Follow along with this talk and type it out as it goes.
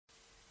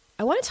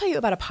I want to tell you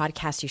about a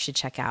podcast you should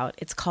check out.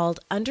 It's called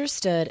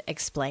Understood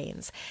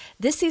Explains.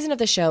 This season of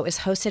the show is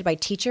hosted by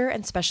teacher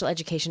and special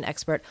education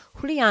expert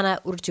Juliana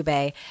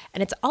Urtubey,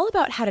 and it's all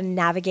about how to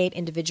navigate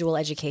individual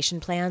education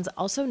plans,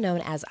 also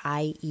known as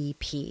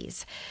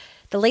IEPs.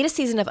 The latest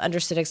season of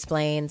Understood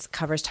Explains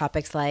covers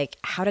topics like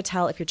how to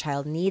tell if your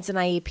child needs an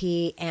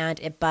IEP, and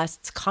it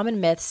busts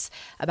common myths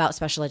about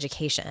special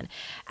education.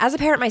 As a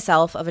parent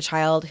myself of a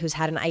child who's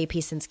had an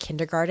IEP since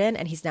kindergarten,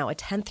 and he's now a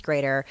 10th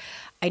grader,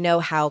 I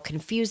know how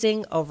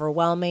confusing,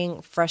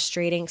 overwhelming,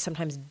 frustrating,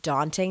 sometimes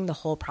daunting the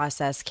whole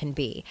process can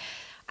be.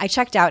 I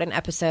checked out an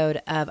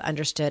episode of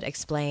Understood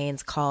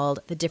Explains called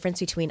The Difference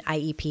Between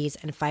IEPs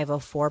and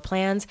 504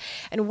 Plans.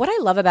 And what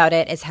I love about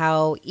it is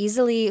how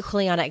easily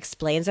Juliana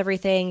explains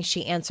everything.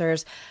 She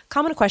answers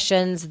common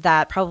questions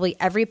that probably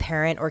every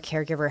parent or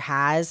caregiver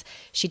has.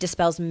 She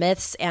dispels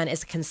myths and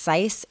is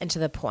concise and to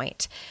the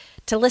point.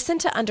 To listen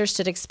to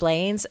Understood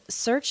Explains,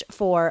 search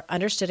for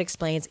Understood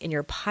Explains in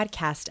your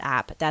podcast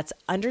app. That's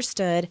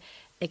Understood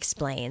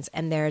Explains.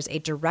 And there's a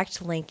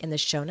direct link in the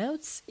show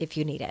notes if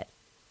you need it.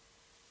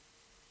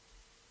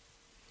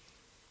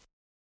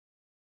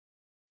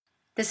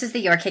 This is the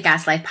Your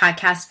Kick-Ass Life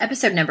podcast,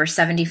 episode number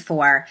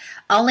 74.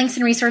 All links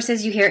and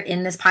resources you hear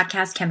in this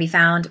podcast can be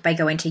found by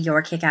going to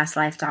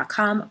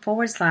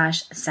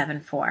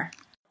yourkickasslife.com/74.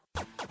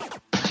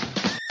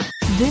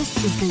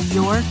 This is the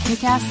Your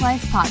Kick-Ass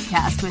Life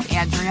podcast with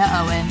Andrea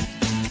Owen,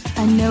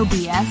 a no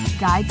BS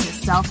guide to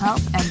self-help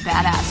and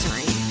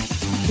badassery.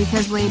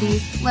 Because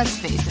ladies, let's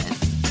face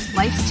it,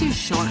 life's too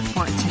short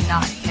for it to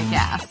not kick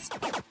ass.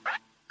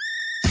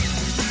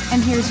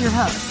 And here's your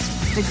host,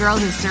 the girl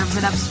who serves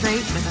it up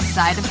straight with a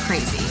side of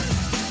crazy,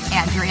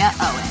 Andrea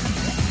Owen.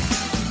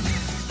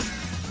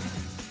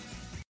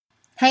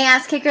 Hey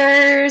ass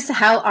kickers,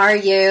 how are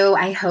you?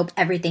 I hope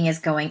everything is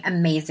going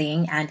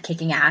amazing and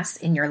kicking ass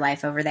in your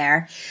life over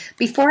there.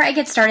 Before I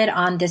get started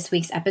on this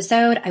week's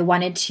episode, I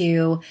wanted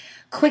to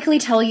quickly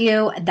tell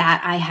you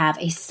that I have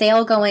a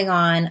sale going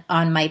on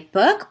my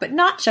book, but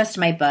not just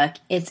my book.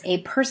 It's a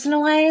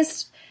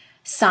personalized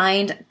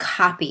signed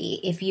copy.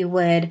 If you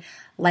would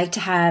like to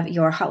have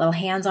your hot little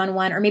hands on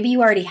one, or maybe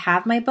you already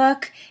have my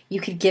book, you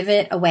could give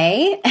it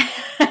away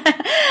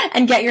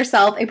and get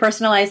yourself a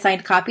personalized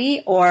signed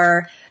copy,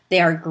 or they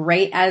are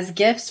great as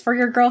gifts for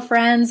your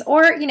girlfriends,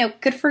 or,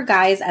 good for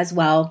guys as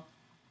well.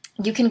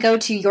 You can go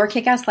to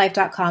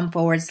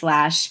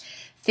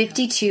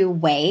yourkickasslife.com/52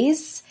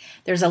 ways.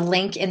 There's a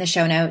link in the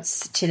show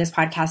notes to this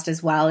podcast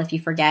as well. If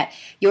you forget,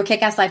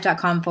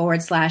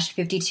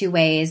 yourkickasslife.com/52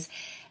 ways.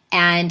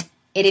 And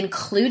it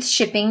includes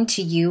shipping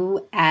to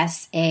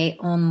USA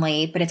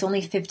only, but it's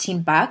only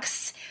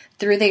 $15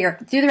 through the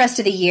rest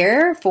of the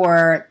year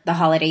for the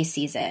holiday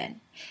season.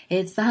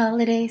 It's the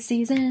holiday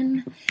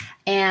season.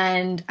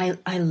 And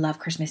I love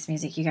Christmas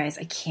music, you guys.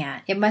 I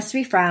can't. It must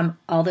be from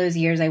all those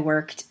years I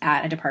worked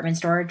at a department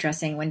store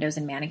dressing windows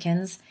and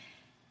mannequins.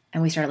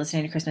 And we started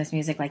listening to Christmas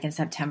music like in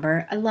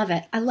September. I love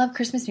it. I love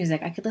Christmas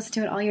music. I could listen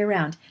to it all year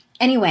round.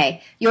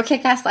 Anyway,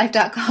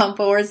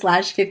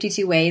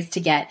 yourkickasslife.com/52 ways to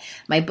get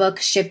my book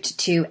shipped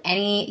to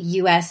any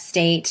U.S.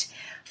 state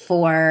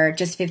for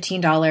just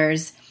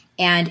 $15.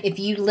 And if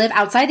you live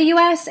outside the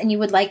U.S. and you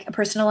would like a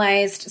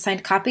personalized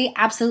signed copy,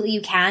 absolutely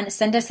you can.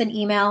 Send us an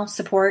email,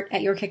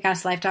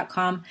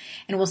 support@yourkickasslife.com,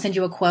 and we'll send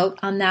you a quote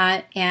on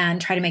that and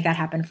try to make that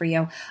happen for you.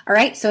 All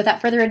right, so without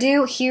further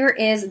ado, here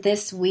is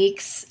this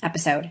week's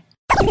episode.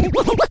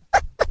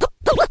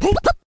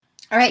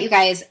 All right, you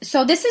guys.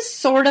 So this is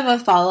sort of a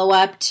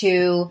follow-up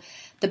to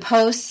the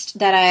post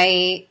that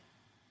I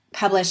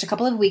published a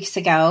couple of weeks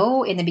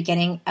ago in the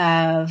beginning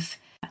of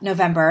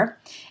November.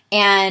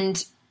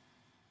 And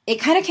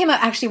it kind of came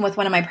up actually with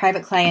one of my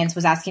private clients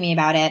was asking me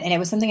about it. And it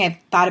was something I've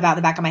thought about in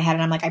the back of my head.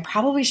 And I'm like, I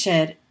probably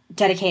should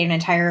dedicate an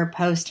entire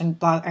post and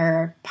blog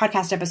or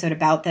podcast episode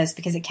about this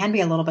because it can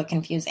be a little bit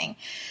confusing.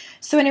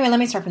 So anyway, let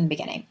me start from the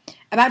beginning.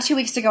 About 2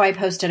 weeks ago, I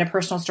posted a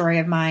personal story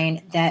of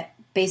mine that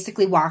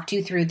basically walked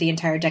you through the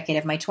entire decade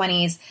of my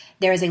 20s.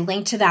 There is a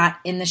link to that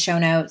in the show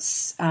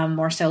notes,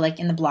 more so like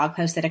in the blog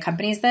post that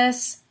accompanies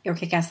this,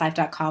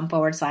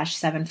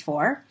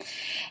 yourkickasslife.com/74.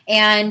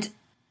 And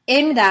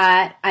in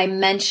that, I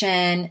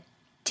mention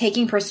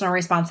taking personal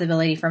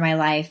responsibility for my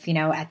life,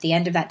 at the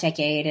end of that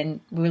decade, and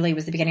really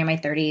was the beginning of my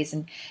 30s.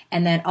 And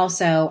then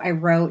also I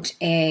wrote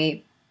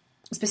a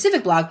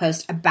specific blog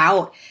post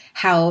about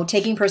how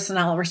taking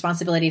personal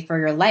responsibility for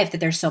your life, that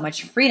there's so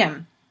much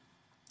freedom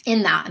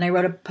in that. And I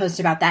wrote a post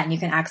about that, and you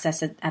can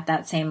access it at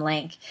that same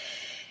link.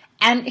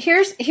 And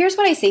here's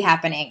what I see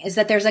happening is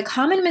that there's a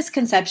common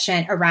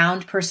misconception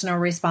around personal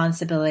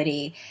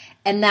responsibility.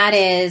 And that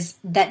is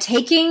that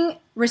taking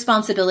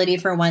responsibility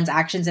for one's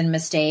actions and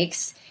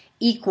mistakes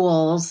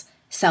equals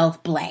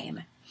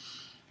self-blame.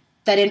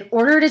 That in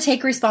order to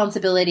take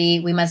responsibility,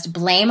 we must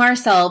blame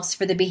ourselves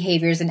for the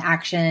behaviors and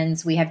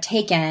actions we have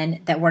taken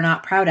that we're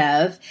not proud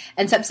of,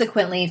 and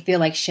subsequently feel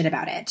like shit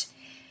about it.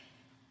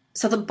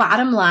 So the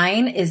bottom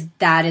line is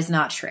that is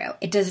not true.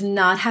 It does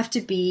not have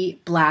to be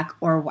black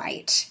or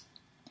white.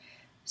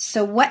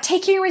 So what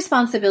taking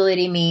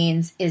responsibility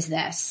means is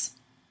this.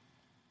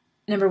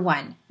 number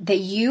one, that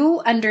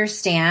you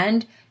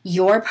understand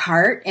your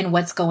part in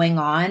what's going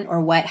on or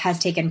what has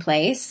taken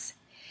place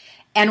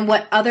and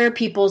what other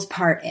people's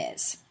part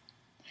is.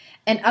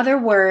 In other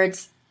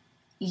words,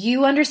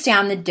 you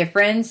understand the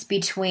difference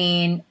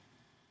between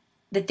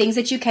the things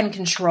that you can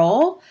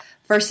control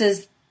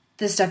versus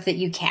the stuff that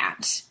you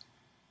can't.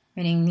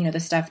 Meaning, the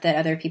stuff that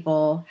other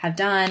people have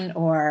done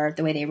or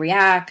the way they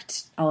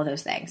react, all of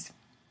those things.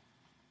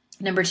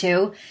 Number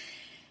two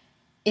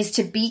is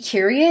to be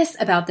curious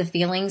about the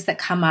feelings that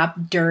come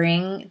up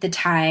during the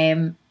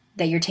time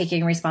that you're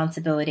taking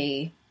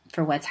responsibility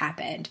for what's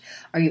happened.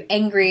 Are you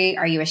angry?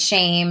 Are you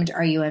ashamed?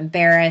 Are you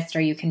embarrassed?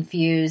 Are you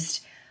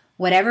confused?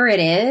 Whatever it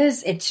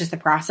is, it's just the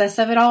process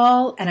of it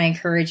all, and I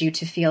encourage you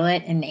to feel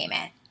it and name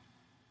it.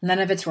 None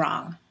of it's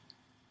wrong.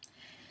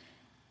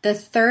 The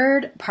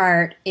third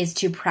part is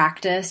to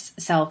practice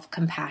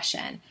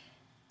self-compassion.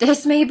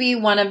 This may be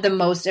one of the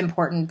most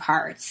important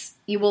parts.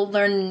 You will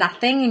learn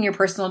nothing in your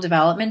personal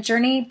development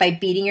journey by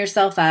beating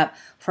yourself up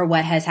for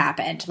what has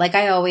happened. Like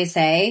I always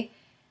say,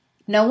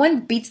 no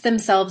one beats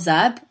themselves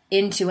up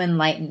into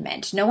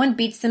enlightenment. No one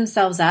beats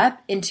themselves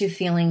up into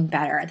feeling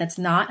better. That's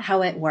not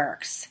how it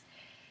works.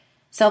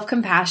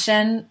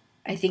 Self-compassion,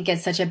 I think,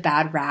 gets such a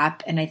bad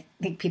rap, and I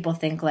think people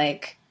think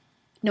like,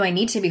 no, I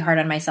need to be hard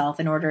on myself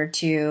in order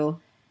to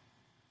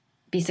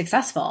be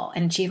successful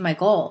and achieve my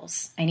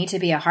goals. I need to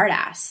be a hard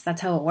ass.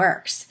 That's how it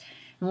works.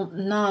 Well,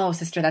 no,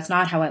 sister, that's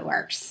not how it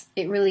works.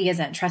 It really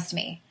isn't. Trust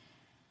me.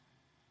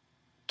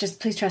 Just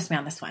please trust me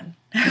on this one.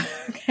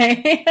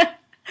 Okay?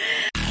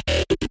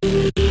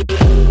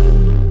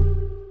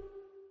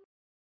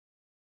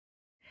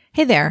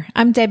 Hey there,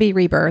 I'm Debbie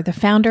Reber, the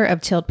founder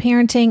of Tilt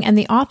Parenting and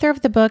the author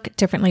of the book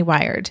Differently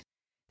Wired.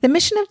 The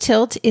mission of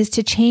Tilt is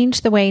to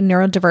change the way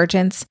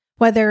neurodivergence,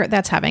 whether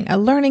that's having a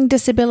learning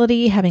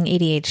disability, having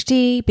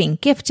ADHD, being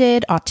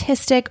gifted,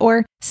 autistic,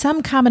 or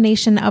some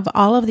combination of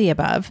all of the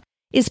above,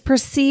 is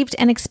perceived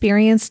and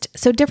experienced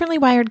so differently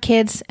wired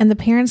kids and the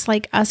parents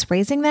like us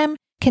raising them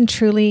can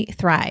truly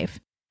thrive.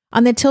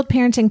 On the Tilt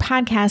Parenting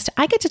podcast,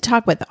 I get to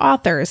talk with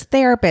authors,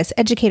 therapists,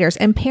 educators,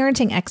 and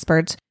parenting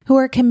experts who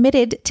are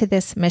committed to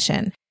this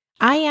mission.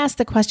 I ask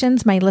the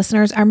questions my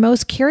listeners are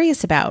most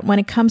curious about when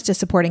it comes to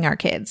supporting our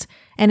kids.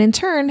 And in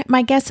turn,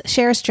 my guests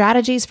share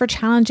strategies for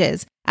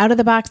challenges,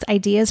 out-of-the-box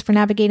ideas for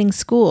navigating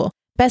school,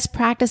 best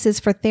practices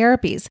for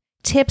therapies,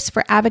 tips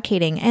for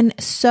advocating, and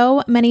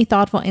so many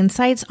thoughtful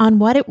insights on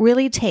what it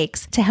really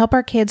takes to help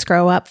our kids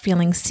grow up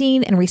feeling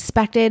seen and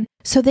respected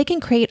so they can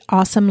create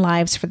awesome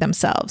lives for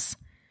themselves.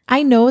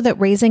 I know that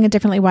raising a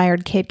differently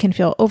wired kid can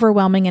feel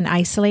overwhelming and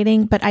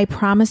isolating, but I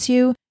promise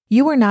you,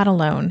 you are not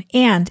alone,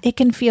 and it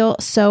can feel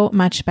so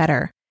much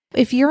better.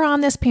 If you're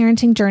on this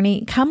parenting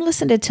journey, come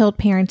listen to Tilt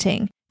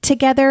Parenting.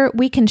 Together,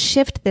 we can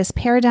shift this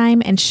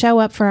paradigm and show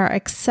up for our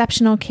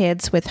exceptional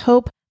kids with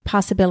hope,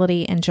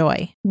 possibility, and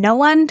joy. No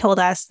one told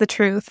us the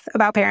truth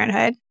about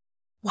parenthood.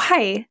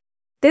 Why?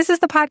 This is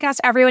the podcast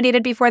everyone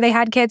needed before they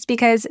had kids,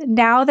 because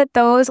now that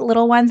those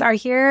little ones are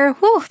here,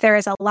 there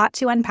is a lot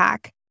to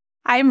unpack.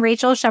 I'm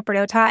Rachel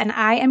Shepardota, and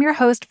I am your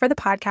host for the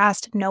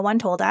podcast No One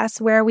Told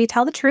Us, where we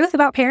tell the truth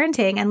about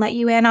parenting and let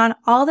you in on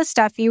all the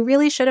stuff you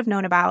really should have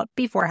known about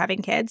before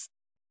having kids.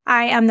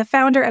 I am the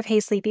founder of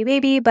Hey Sleepy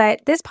Baby,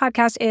 but this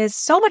podcast is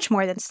so much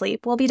more than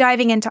sleep. We'll be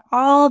diving into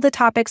all the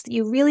topics that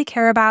you really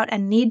care about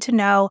and need to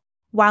know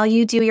while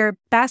you do your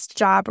best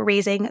job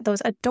raising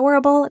those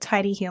adorable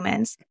tiny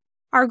humans.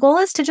 Our goal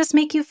is to just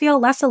make you feel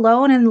less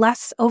alone and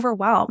less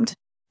overwhelmed.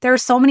 There are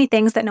so many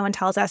things that no one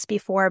tells us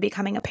before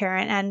becoming a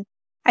parent, and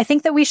I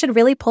think that we should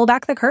really pull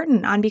back the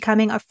curtain on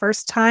becoming a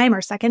first-time or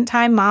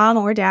second-time mom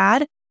or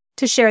dad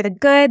to share the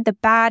good, the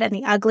bad, and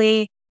the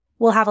ugly.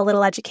 We'll have a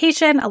little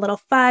education, a little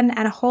fun,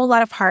 and a whole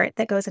lot of heart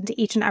that goes into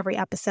each and every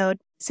episode.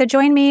 So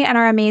join me and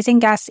our amazing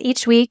guests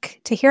each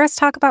week to hear us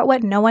talk about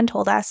what no one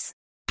told us.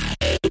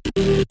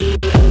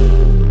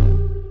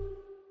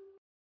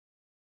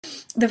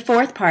 The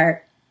fourth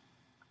part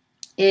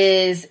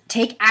is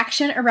take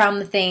action around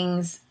the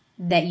things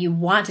that you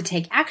want to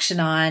take action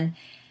on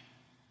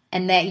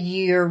and that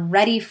you're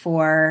ready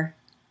for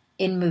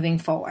in moving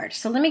forward.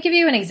 So let me give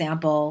you an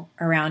example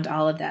around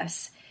all of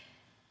this.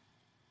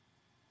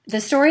 The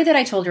story that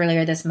I told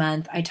earlier this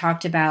month, I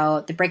talked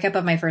about the breakup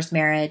of my first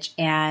marriage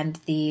and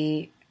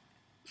the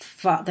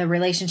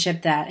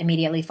relationship that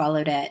immediately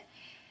followed it.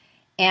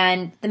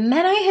 And the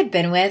men I had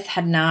been with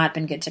had not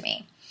been good to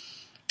me.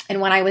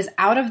 And when I was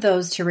out of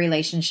those two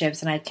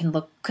relationships and I could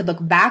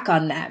look back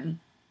on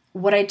them,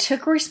 what I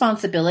took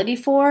responsibility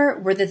for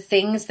were the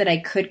things that I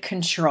could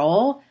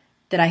control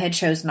that I had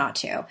chose not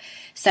to,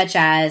 such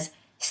as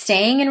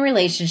staying in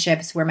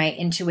relationships where my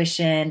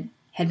intuition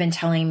had been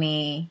telling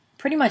me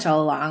pretty much all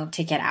along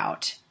to get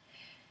out.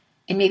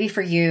 And maybe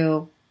for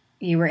you,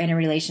 you were in a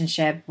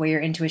relationship where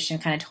your intuition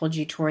kind of told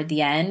you toward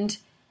the end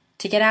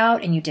to get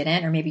out and you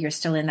didn't, or maybe you're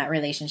still in that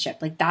relationship.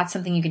 Like that's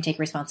something you can take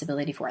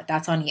responsibility for.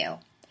 That's on you.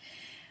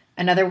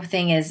 Another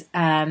thing is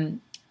that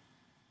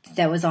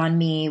was on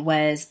me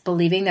was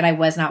believing that I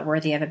was not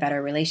worthy of a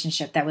better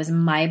relationship. That was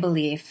my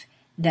belief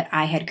that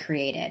I had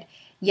created.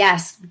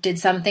 Yes, did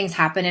some things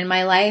happen in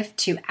my life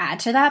to add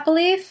to that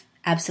belief?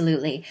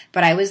 Absolutely.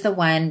 But I was the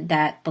one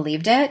that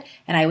believed it,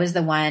 and I was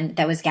the one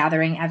that was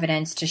gathering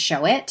evidence to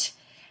show it,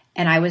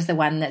 and I was the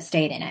one that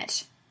stayed in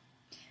it.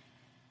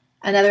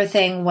 Another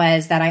thing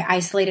was that I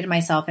isolated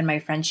myself in my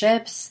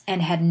friendships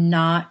and had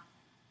not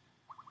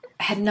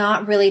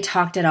really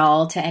talked at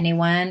all to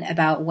anyone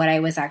about what I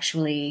was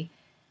actually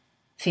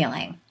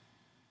feeling.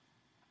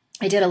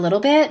 I did a little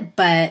bit,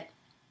 but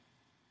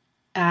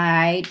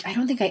I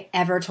don't think I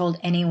ever told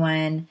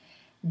anyone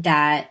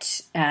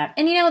that,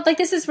 and like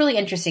this is really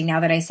interesting now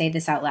that I say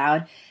this out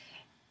loud.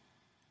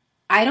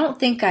 I don't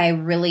think I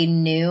really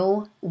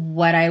knew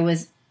what I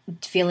was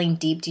feeling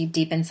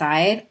deep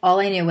inside. All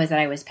I knew was that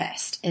I was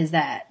pissed, is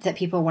that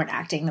people weren't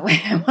acting the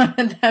way I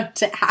wanted them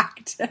to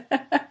act.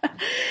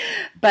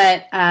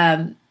 But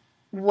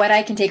what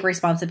I can take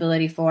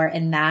responsibility for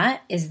in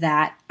that is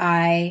that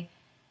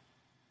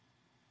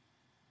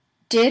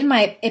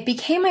it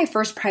became my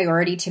first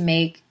priority to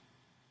make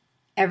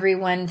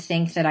everyone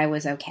think that I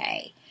was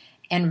okay.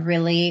 And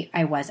really,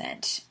 I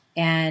wasn't.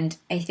 And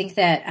I think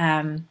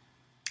that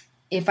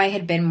if I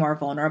had been more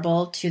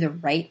vulnerable to the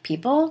right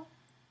people,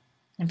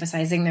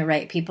 emphasizing the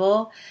right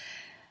people,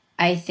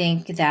 I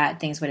think that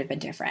things would have been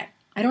different.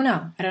 I don't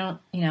know. I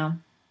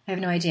have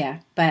no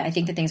idea. But I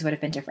think that things would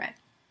have been different.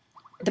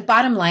 The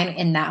bottom line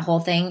in that whole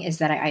thing is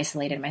that I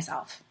isolated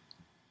myself,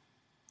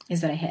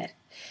 is that I hid.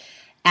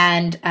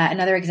 And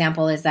another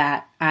example is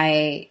that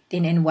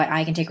in what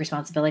I can take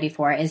responsibility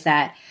for, is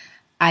that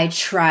I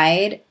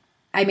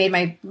made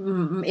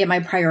my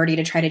priority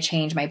to try to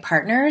change my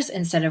partners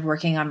instead of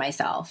working on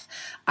myself.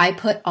 I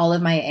put all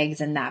of my eggs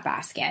in that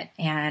basket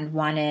and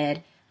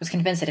was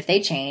convinced that if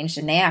they changed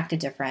and they acted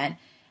different,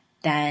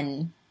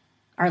 then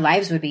our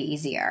lives would be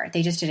easier.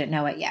 They just didn't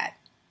know it yet.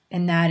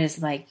 And that is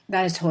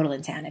total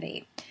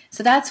insanity.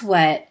 So that's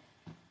what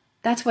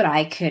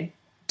I could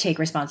take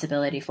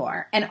responsibility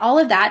for. And all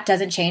of that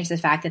doesn't change the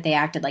fact that they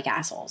acted like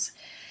assholes.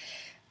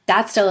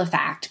 That's still a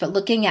fact. But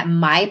looking at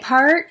my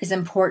part is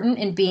important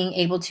in being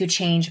able to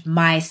change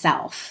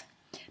myself.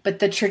 But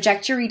the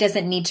trajectory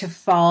doesn't need to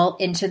fall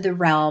into the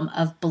realm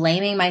of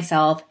blaming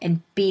myself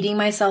and beating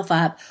myself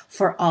up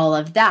for all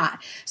of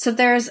that. So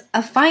there's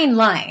a fine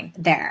line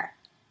there.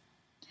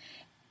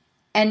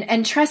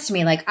 And trust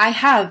me, I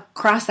have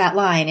crossed that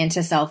line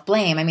into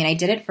self-blame. I mean, I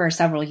did it for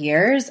several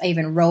years. I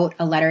even wrote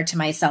a letter to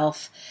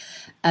myself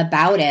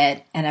about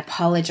it and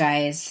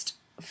apologized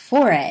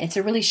for it. It's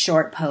a really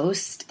short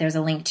post. There's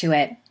a link to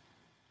it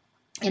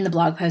in the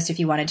blog post if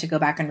you wanted to go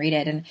back and read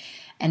it. And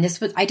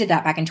I did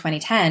that back in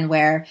 2010,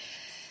 where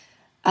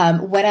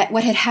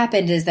what had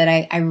happened is that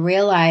I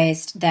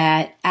realized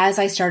that as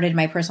I started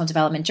my personal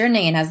development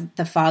journey and as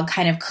the fog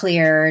kind of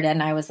cleared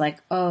and I was like,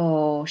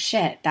 oh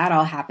shit, that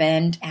all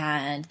happened.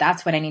 And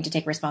that's what I need to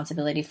take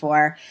responsibility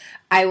for.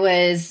 I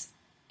was,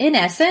 in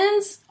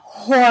essence,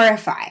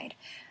 horrified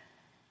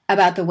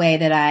about the way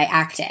that I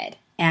acted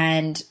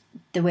and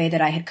the way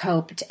that I had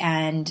coped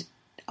and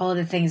all of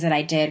the things that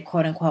I did,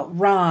 quote unquote,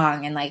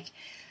 wrong. And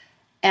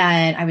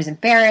I was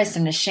embarrassed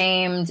and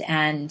ashamed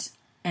and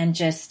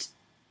just,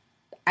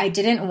 I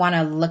didn't want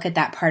to look at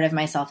that part of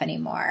myself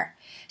anymore.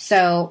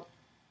 So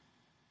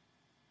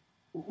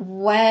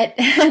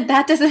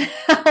that doesn't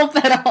help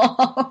at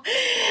all.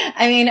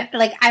 I mean,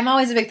 I'm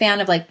always a big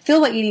fan of feel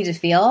what you need to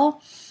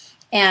feel.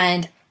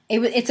 And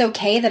it's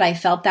okay that I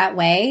felt that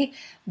way.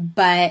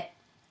 But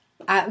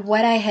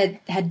what I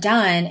had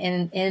done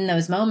in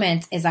those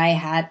moments is I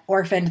had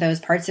orphaned those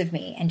parts of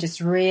me and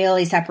just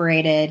really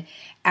separated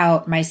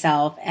out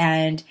myself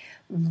and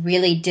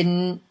really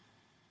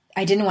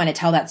I didn't want to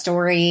tell that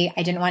story.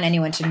 I didn't want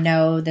anyone to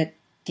know that,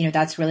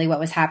 that's really what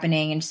was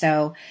happening. And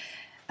so,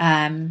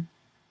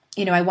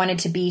 I wanted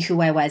to be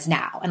who I was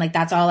now. And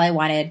that's all I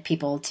wanted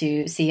people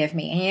to see of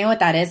me. And you know what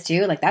that is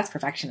too? That's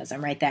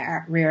perfectionism right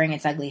there, rearing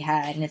its ugly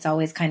head. And it's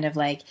always kind of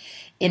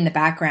in the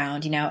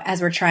background,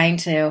 as we're trying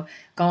to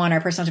go on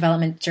our personal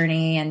development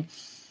journey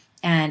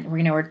and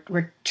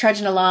we're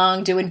trudging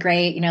along, doing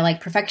great,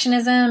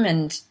 perfectionism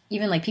and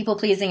even people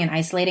pleasing and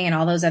isolating and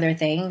all those other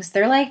things.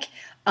 They're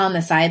on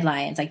the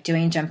sidelines,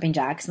 doing jumping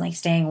jacks and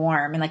staying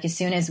warm. And as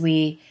soon as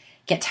we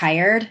get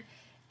tired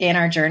in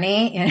our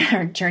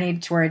journey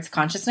towards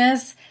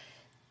consciousness,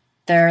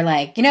 they're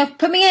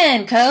put me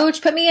in,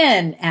 coach, put me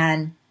in.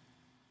 And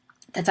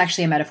that's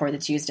actually a metaphor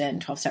that's used in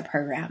 12-step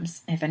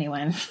programs. If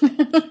anyone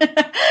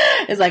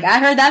is I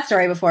heard that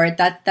story before,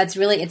 that's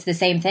really, it's the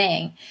same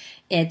thing.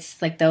 It's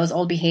those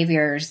old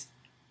behaviors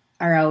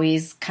are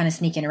always kind of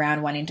sneaking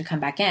around wanting to come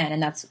back in.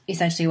 And that's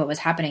essentially what was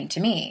happening to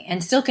me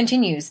and still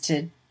continues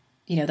to,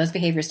 those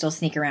behaviors still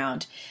sneak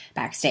around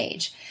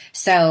backstage.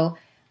 So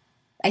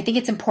I think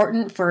it's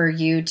important for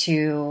you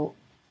to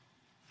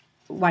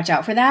watch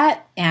out for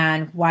that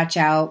and watch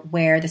out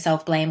where the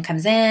self-blame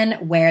comes in,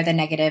 where the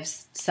negative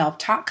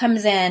self-talk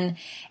comes in,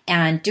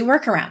 and do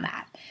work around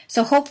that.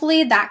 So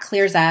hopefully that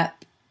clears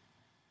up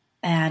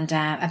and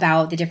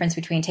about the difference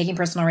between taking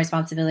personal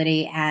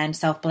responsibility and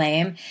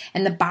self-blame.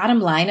 And the bottom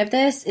line of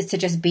this is to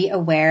just be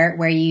aware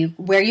where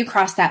you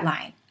cross that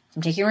line.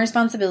 from taking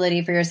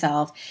responsibility for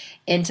yourself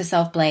into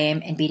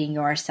self-blame and beating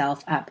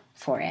yourself up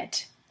for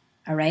it.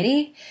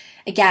 Alrighty?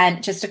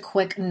 Again, just a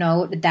quick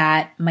note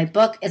that my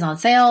book is on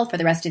sale for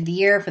the rest of the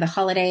year for the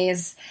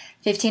holidays.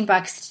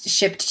 $15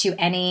 shipped to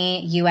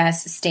any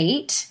U.S.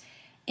 state.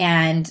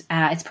 And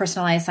it's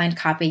personalized signed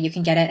copy. You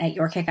can get it at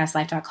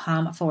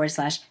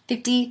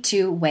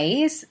yourkickasslife.com/52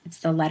 ways. It's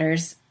the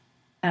letters,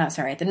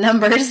 the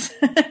numbers.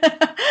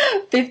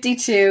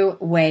 52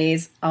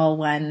 ways, all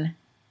one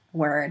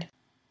word.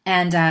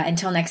 And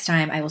until next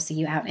time, I will see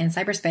you out in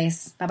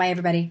cyberspace. Bye-bye,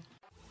 everybody.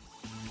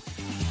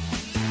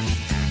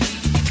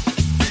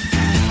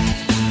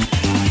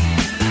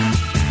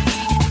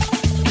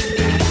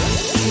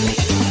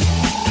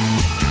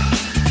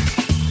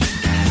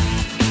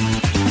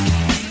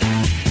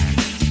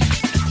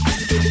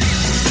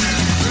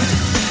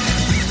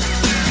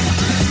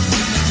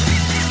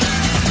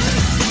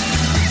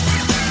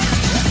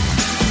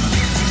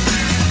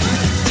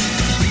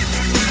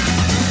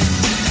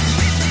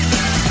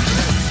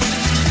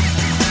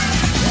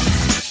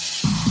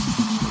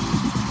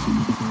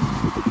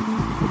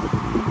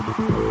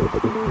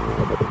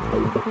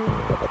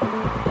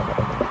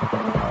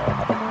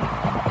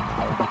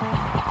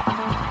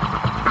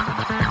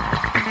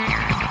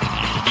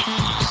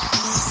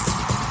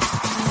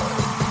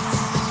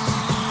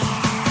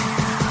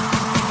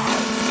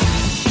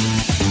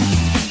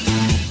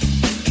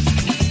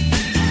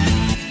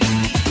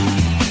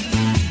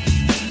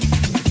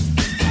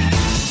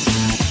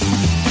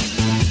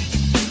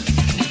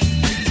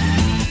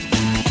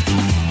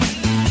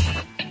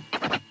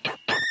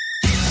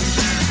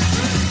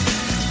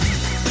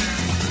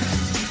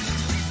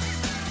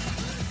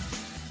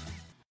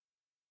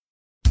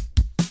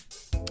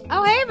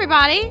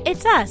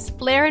 It's us,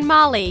 Blair and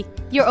Molly,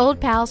 your old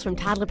pals from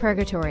Toddler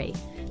Purgatory.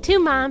 Two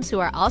moms who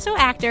are also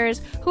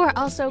actors, who are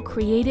also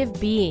creative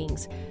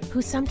beings,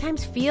 who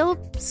sometimes feel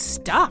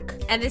stuck.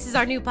 And this is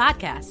our new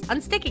podcast,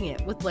 Unsticking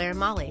It with Blair and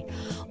Molly.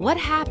 What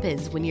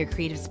happens when your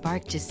creative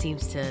spark just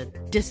seems to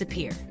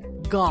disappear?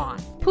 Gone.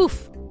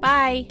 Poof.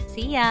 Bye.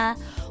 See ya.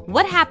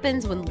 What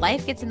happens when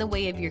life gets in the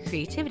way of your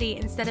creativity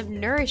instead of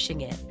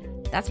nourishing it?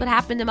 That's what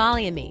happened to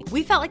Molly and me.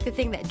 We felt like the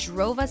thing that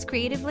drove us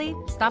creatively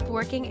stopped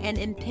working and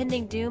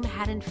impending doom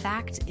had in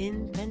fact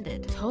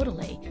impended.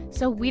 Totally.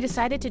 So we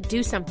decided to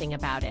do something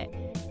about it.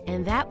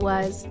 And that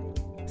was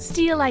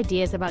steal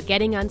ideas about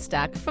getting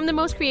unstuck from the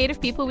most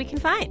creative people we can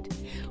find.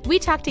 We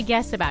talk to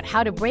guests about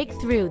how to break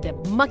through the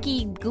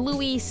mucky,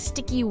 gluey,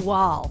 sticky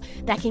wall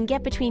that can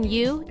get between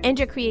you and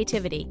your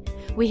creativity.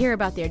 We hear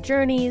about their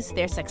journeys,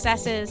 their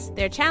successes,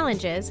 their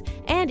challenges,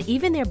 and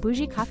even their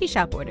bougie coffee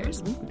shop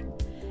orders.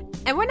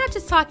 And we're not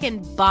just talking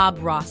Bob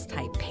Ross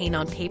type paint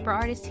on paper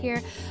artists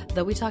here,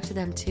 though we talk to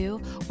them too.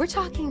 We're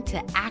talking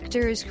to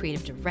actors,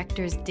 creative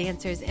directors,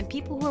 dancers, and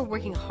people who are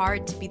working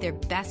hard to be their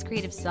best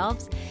creative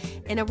selves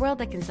in a world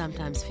that can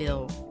sometimes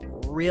feel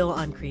real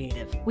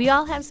uncreative. We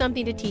all have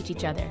something to teach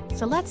each other,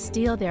 so let's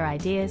steal their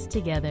ideas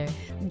together.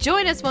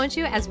 Join us, won't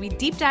you, as we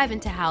deep dive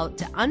into how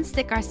to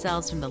unstick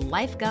ourselves from the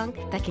life gunk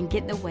that can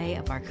get in the way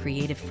of our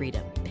creative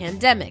freedom.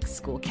 Pandemics,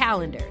 school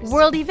calendars,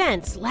 world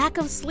events, lack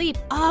of sleep.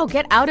 Oh,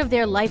 get out of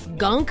their life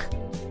gunk.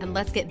 And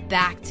let's get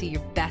back to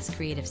your best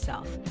creative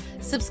self.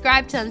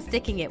 Subscribe to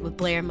Unsticking It with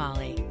Blair and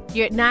Molly.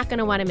 You're not going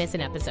to want to miss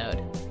an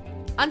episode.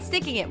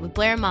 Unsticking It with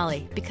Blair and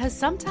Molly, because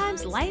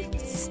sometimes life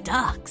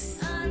sucks.